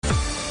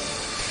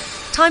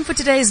Time for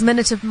today's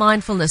Minute of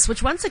Mindfulness,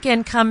 which once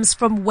again comes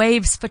from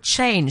Waves for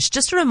Change.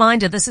 Just a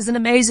reminder, this is an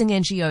amazing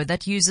NGO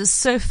that uses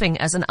surfing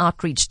as an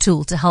outreach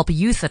tool to help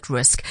youth at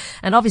risk.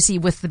 And obviously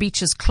with the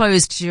beaches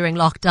closed during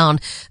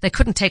lockdown, they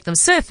couldn't take them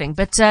surfing,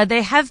 but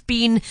they have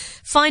been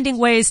finding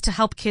ways to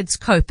help kids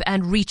cope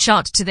and reach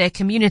out to their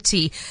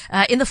community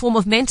in the form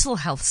of mental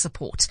health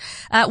support.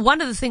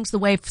 One of the things the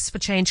Waves for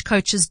Change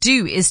coaches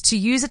do is to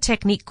use a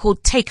technique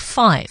called Take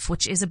 5,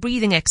 which is a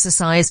breathing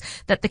exercise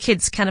that the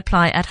kids can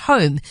apply at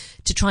home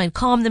to try and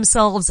calm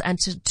themselves and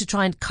to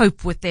try and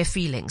cope with their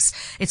feelings.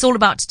 It's all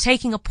about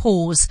taking a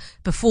pause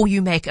before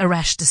you make a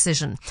rash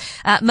decision.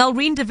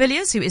 Melreen de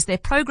Villiers, who is their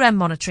program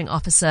monitoring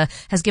officer,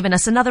 has given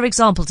us another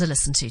example to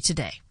listen to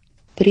today.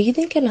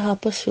 Breathing can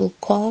help us feel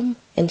calm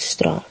and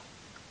strong.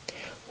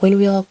 When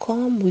we are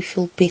calm, we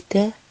feel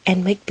better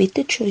and make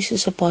better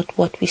choices about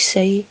what we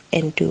say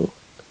and do.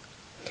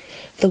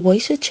 The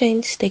Waves for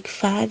Change Take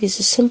 5 is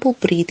a simple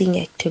breathing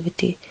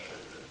activity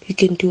you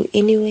can do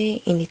anywhere,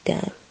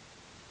 anytime.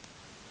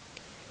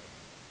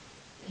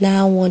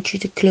 Now I want you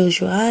to close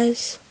your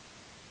eyes.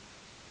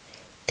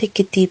 Take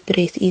a deep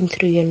breath in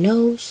through your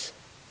nose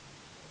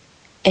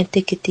and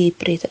take a deep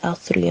breath out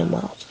through your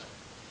mouth.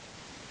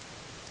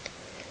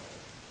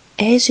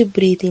 As you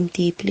breathe in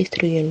deeply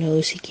through your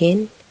nose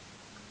again,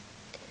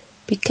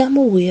 become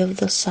aware of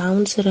the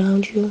sounds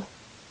around you.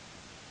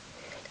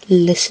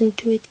 Listen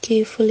to it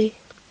carefully.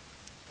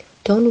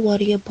 Don't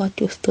worry about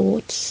your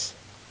thoughts.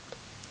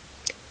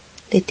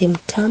 Let them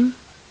come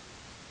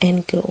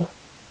and go.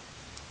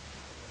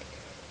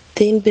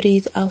 Then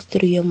breathe out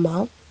through your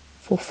mouth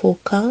for 4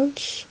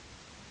 counts.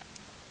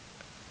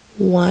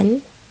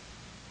 1,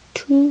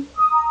 2,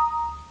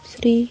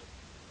 3,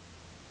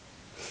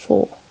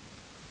 4.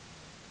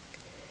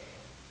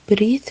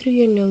 Breathe through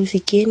your nose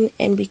again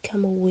and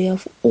become aware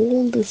of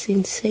all the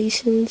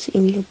sensations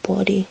in your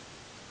body.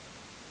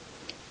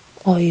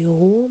 Are you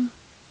warm?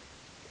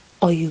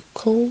 Are you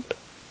cold?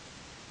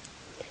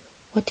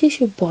 What is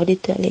your body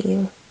telling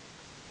you?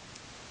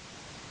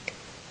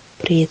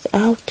 Breathe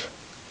out.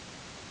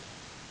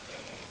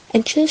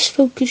 And just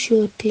focus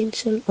your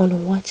attention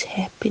on what's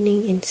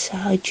happening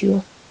inside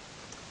you.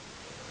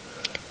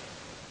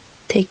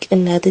 Take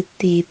another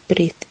deep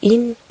breath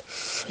in,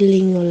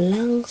 filling your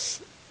lungs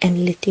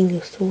and letting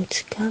your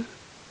thoughts come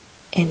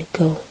and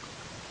go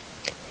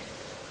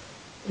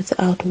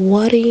without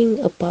worrying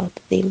about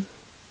them.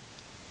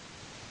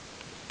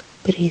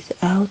 Breathe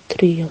out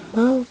through your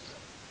mouth.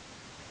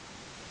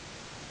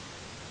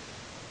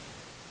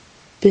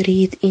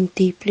 Breathe in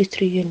deeply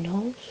through your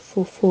nose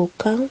for 4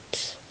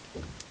 counts.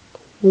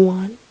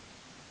 1,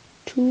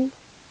 2,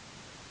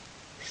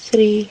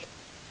 3,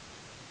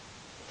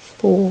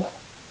 4.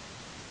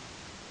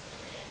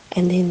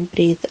 And then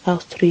breathe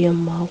out through your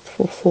mouth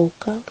for 4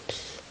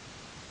 counts.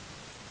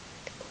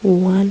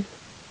 1,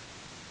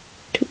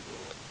 2,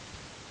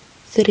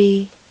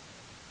 3,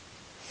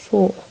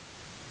 4.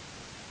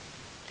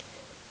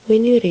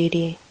 When you're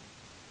ready,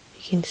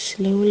 you can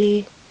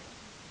slowly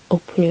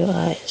open your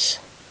eyes.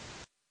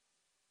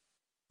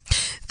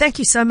 Thank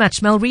you so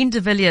much, Melreen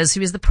de Villiers, who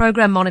is the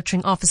Program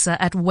Monitoring Officer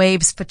at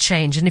Waves for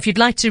Change. And if you'd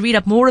like to read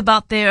up more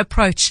about their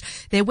approach,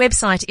 their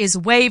website is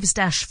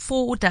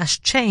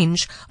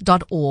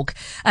waves-for-change.org.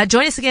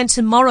 Join us again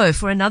tomorrow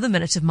for another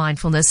Minute of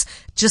Mindfulness,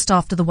 just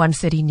after the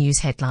 1:30 news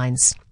headlines.